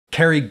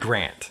Cary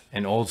Grant,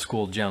 an old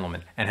school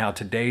gentleman, and how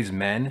today's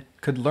men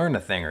could learn a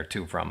thing or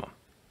two from him.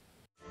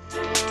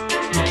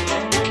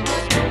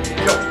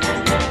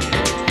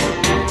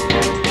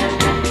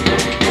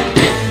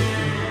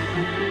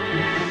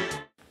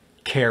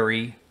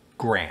 Cary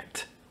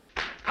Grant.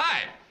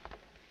 Hi,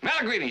 Mal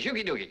greetings,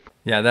 Yuki Dookie.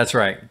 Yeah, that's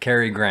right,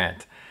 Cary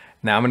Grant.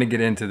 Now I'm going to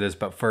get into this,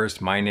 but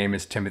first, my name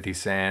is Timothy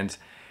Sands,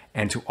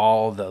 and to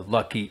all the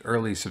lucky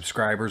early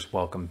subscribers,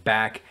 welcome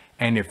back.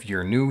 And if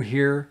you're new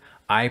here,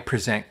 I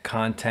present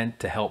content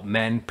to help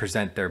men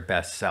present their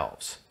best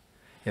selves.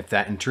 If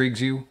that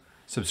intrigues you,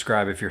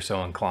 subscribe if you're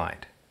so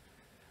inclined.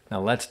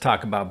 Now let's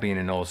talk about being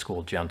an old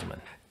school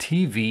gentleman.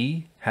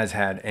 TV has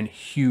had a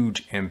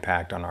huge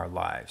impact on our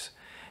lives.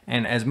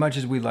 And as much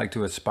as we like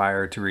to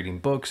aspire to reading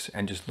books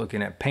and just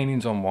looking at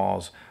paintings on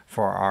walls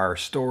for our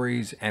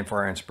stories and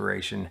for our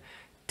inspiration,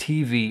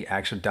 TV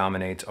actually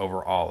dominates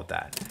over all of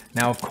that.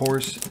 Now, of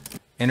course,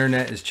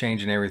 internet is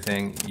changing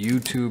everything.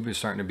 YouTube is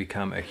starting to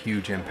become a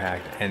huge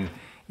impact, and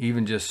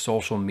even just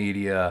social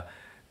media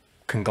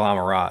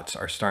conglomerates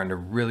are starting to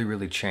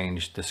really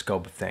change the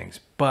scope of things.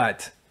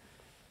 But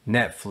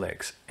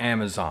Netflix,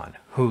 Amazon,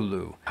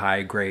 Hulu,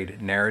 high grade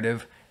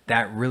narrative,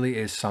 that really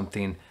is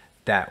something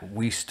that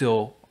we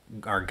still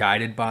are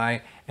guided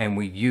by and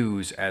we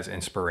use as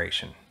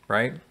inspiration,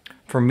 right?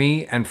 For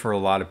me and for a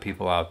lot of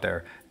people out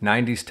there,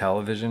 90s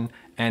television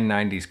and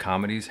 90s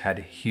comedies had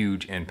a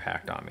huge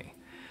impact on me.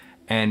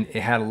 And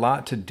it had a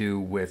lot to do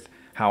with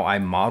how I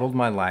modeled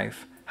my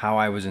life, how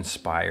I was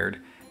inspired,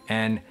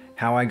 and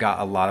how I got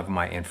a lot of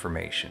my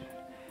information.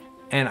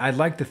 And I'd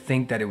like to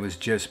think that it was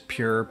just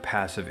pure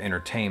passive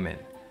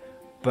entertainment,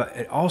 but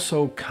it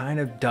also kind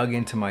of dug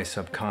into my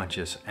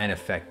subconscious and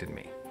affected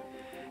me.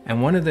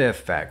 And one of the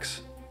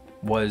effects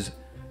was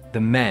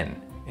the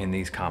men in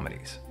these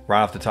comedies.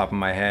 Right off the top of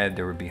my head,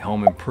 there would be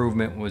Home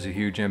Improvement was a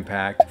huge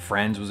impact.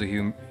 Friends was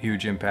a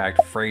huge impact.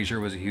 Frasier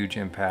was a huge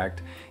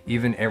impact.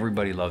 Even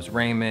Everybody Loves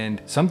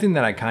Raymond. Something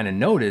that I kind of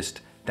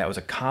noticed that was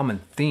a common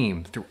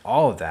theme through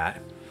all of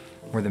that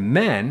were the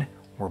men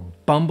were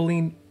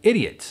bumbling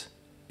idiots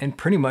in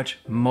pretty much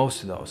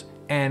most of those.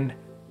 And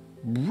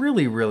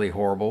really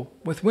horrible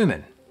with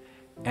women.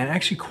 And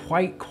actually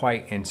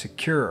quite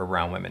insecure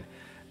around women.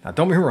 Now,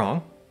 don't be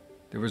wrong.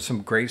 There was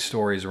some great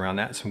stories around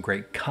that, some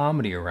great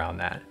comedy around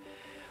that.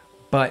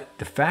 But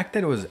the fact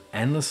that it was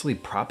endlessly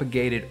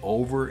propagated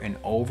over and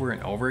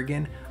over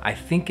again, I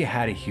think it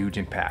had a huge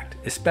impact,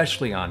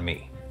 especially on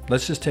me.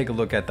 Let's just take a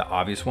look at the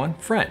obvious one,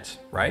 Friends,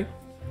 right?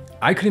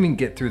 I couldn't even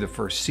get through the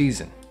first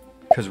season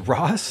because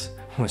Ross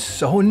was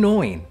so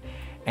annoying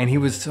and he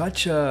had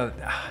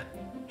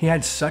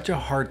such a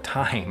hard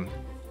time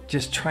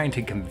just trying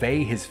to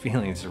convey his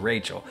feelings to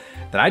Rachel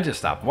that I just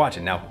stopped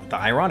watching. Now, the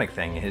ironic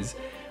thing is,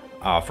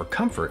 for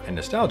comfort and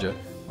nostalgia,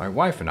 my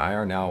wife and I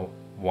are now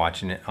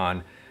watching it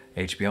on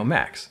HBO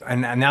Max.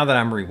 And now that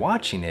I'm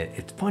rewatching it,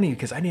 it's funny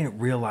because I didn't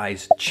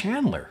realize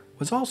Chandler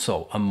was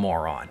also a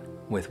moron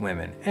with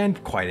women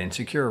and quite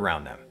insecure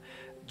around them.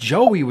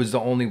 Joey was the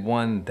only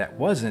one that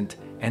wasn't,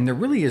 and there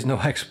really is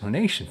no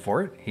explanation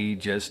for it. He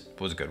just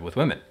was good with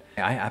women.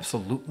 I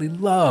absolutely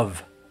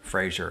love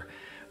Frasier,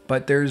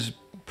 but there's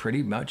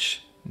pretty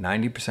much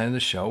 90% of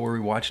the show where we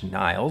watch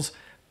Niles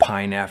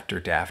pine after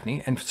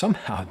Daphne, and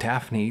somehow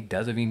Daphne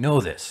doesn't even know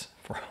this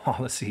for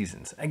all the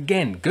seasons.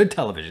 Again, good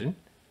television.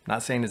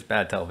 Not saying it's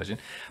bad television,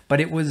 but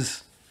it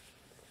was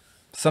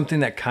something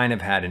that kind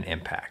of had an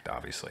impact,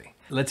 obviously.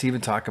 Let's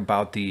even talk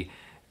about the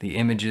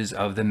images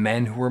of the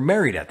men who were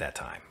married at that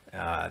time.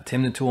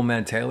 Tim the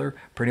Toolman Taylor,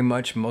 pretty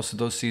much most of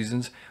those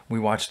seasons, we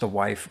watched the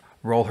wife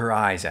roll her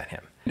eyes at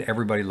him.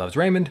 Everybody Loves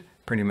Raymond,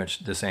 pretty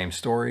much the same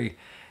story.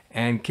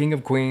 And King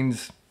of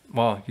Queens,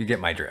 well, you get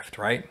my drift,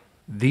 right?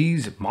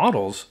 These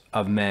models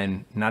of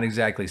men not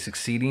exactly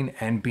succeeding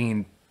and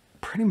being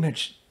pretty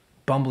much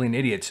bumbling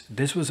idiots,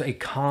 this was a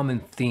common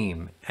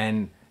theme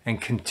and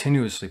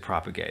continuously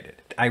propagated.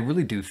 I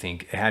really do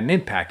think it had an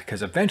impact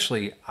because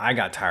eventually I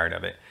got tired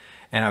of it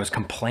and I was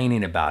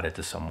complaining about it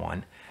to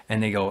someone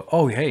and they go,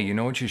 oh, hey, you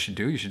know what you should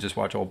do? You should just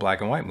watch old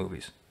black and white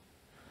movies.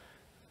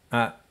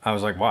 I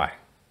was like, why?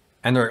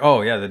 And they're like,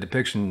 oh yeah, the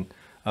depiction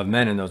of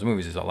men in those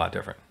movies is a lot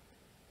different.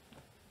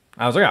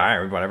 I was like, all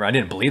right, whatever. I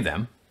didn't believe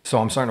them. So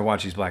I'm starting to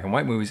watch these black and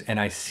white movies and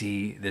I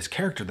see this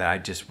character that I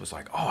just was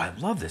like, oh, I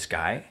love this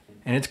guy.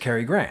 And it's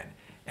Cary Grant.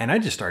 And I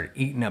just started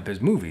eating up his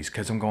movies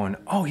because I'm going,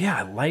 oh yeah,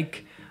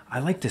 I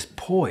like this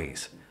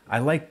poise. I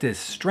like this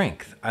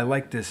strength. I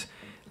like this,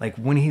 like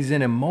when he's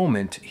in a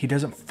moment, he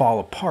doesn't fall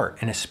apart,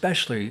 and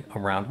especially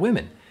around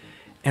women.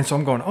 And so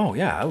I'm going, oh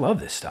yeah, I love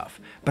this stuff.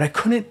 But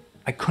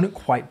I couldn't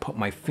quite put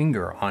my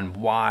finger on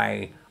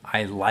why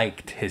I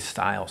liked his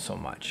style so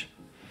much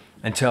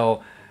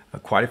until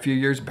quite a few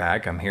years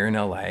back. I'm here in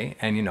LA,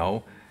 and you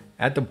know,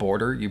 at the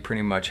border, you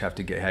pretty much have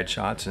to get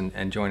headshots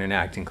and join an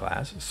acting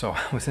class. So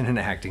I was in an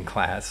acting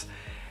class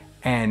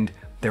and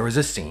there was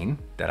a scene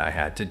that I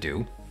had to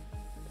do,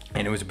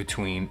 and it was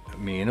between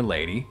me and a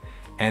lady.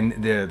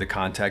 And the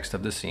context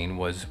of the scene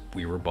was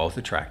we were both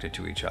attracted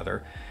to each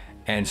other.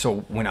 And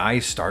so when I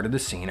started the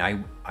scene,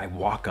 I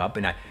walk up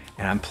and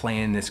and I'm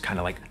playing this kind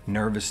of like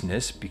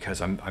nervousness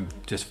because I'm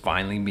just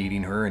finally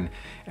meeting her, and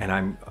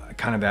I'm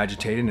kind of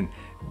agitated, and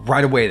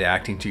right away the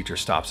acting teacher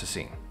stops the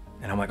scene.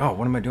 And I'm like, oh,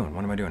 what am I doing?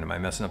 What am I doing? Am I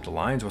messing up the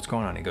lines? What's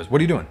going on? He goes, what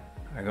are you doing?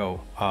 I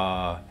go,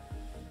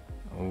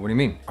 what do you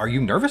mean? Are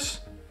you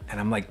nervous? And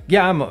I'm like,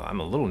 yeah, I'm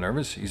a little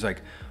nervous. He's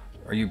like,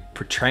 are you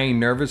portraying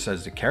nervous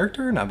as the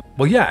character? And I'm,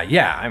 well, yeah,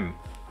 I'm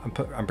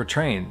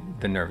portraying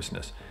the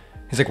nervousness.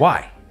 He's like,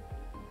 why?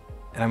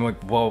 And I'm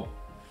like, well,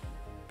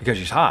 because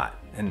she's hot,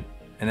 and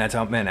that's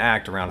how men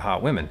act around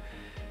hot women.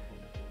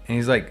 And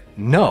he's like,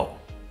 no,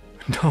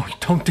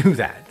 don't do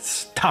that.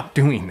 Stop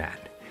doing that.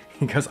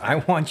 Because I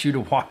want you to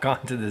walk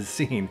onto the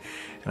scene,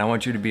 and I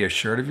want you to be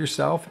assured of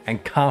yourself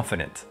and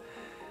confident.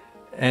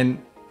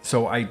 And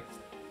so I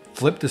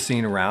flipped the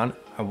scene around.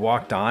 I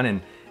walked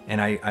on,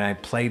 and I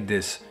played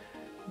this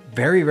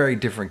very, very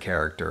different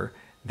character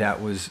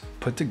that was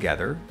put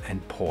together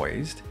and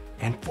poised.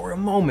 And for a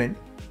moment,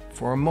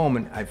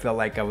 I felt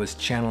like I was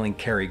channeling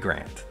Cary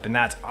Grant. And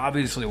that's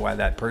obviously why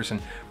that person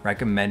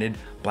recommended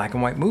black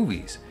and white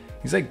movies.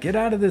 He's like, get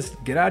out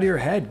of your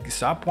head.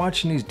 Stop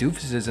watching these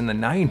doofuses in the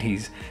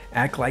 90s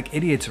act like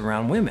idiots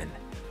around women.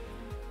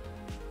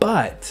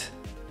 But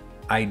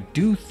I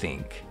do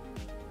think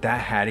that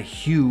had a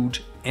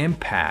huge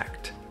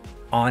impact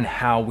on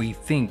how we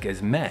think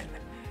as men,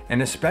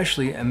 and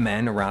especially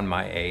men around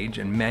my age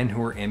and men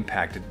who were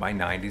impacted by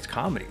 90s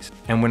comedies.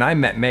 And when I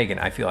met Megan,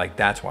 I feel like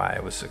that's why I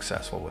was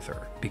successful with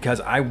her,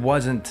 because I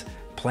wasn't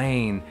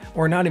playing,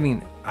 or not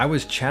even, I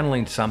was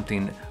channeling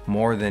something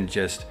more than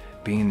just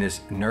being this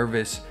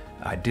nervous.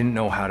 I didn't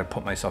know how to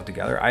put myself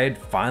together. I had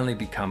finally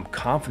become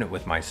confident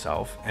with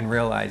myself and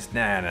realized,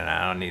 nah,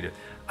 I don't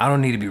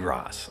need to be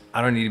Ross.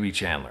 I don't need to be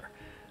Chandler.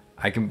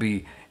 I can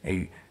be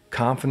a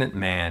confident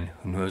man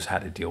who knows how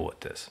to deal with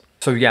this.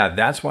 So yeah,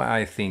 that's why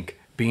I think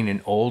being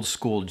an old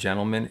school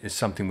gentleman is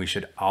something we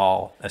should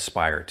all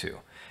aspire to.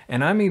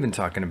 And I'm even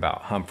talking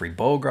about Humphrey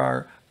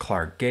Bogart,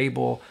 Clark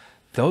Gable,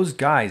 those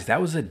guys.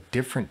 That was a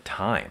different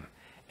time,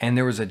 and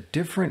there was a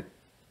different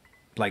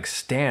like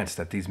stance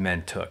that these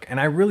men took. And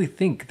I really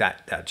think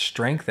that that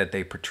strength that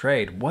they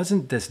portrayed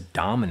wasn't this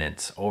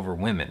dominance over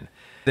women.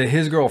 The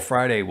His Girl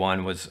Friday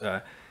one was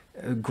a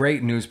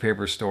great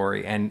newspaper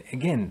story. And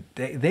again,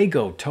 they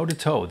go toe to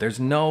toe. There's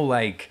no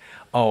like,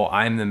 oh,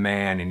 I'm the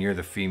man and you're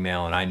the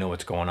female and I know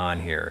what's going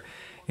on here.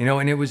 You know,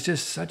 and it was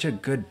just such a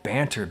good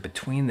banter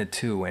between the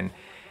two. And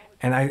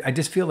I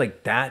just feel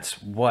like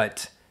that's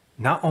what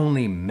not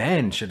only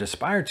men should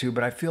aspire to,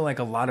 but I feel like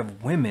a lot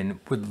of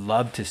women would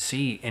love to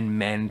see in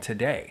men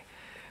today.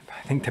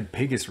 I think the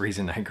biggest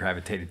reason I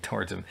gravitated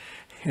towards them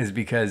is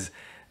because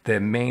the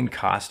main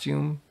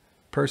costume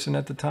person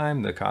at the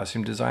time, the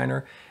costume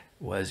designer,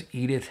 was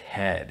Edith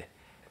Head.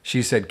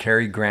 She said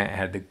Cary Grant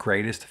had the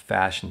greatest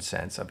fashion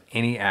sense of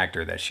any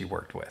actor that she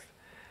worked with.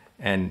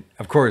 And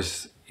of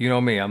course, you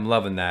know me, I'm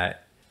loving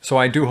that. So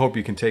I do hope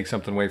you can take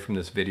something away from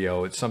this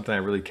video. It's something I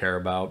really care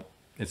about.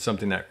 It's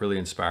something that really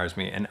inspires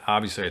me. And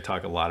obviously I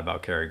talk a lot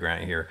about Cary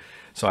Grant here.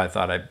 So I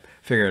thought I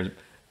figured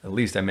at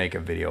least I make a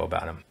video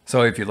about him.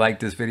 So if you like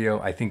this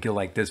video, I think you'll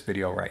like this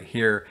video right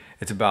here.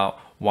 It's about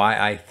why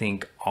I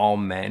think all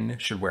men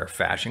should wear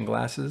fashion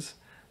glasses.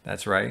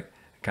 That's right.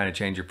 Kind of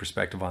change your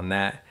perspective on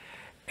that.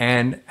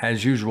 And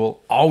as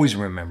usual, always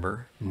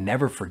remember,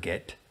 never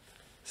forget,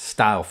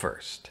 style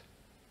first.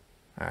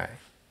 All right.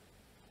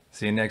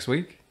 See you next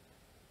week.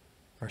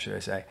 Or should I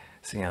say,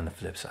 see you on the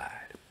flip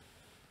side.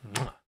 Mwah.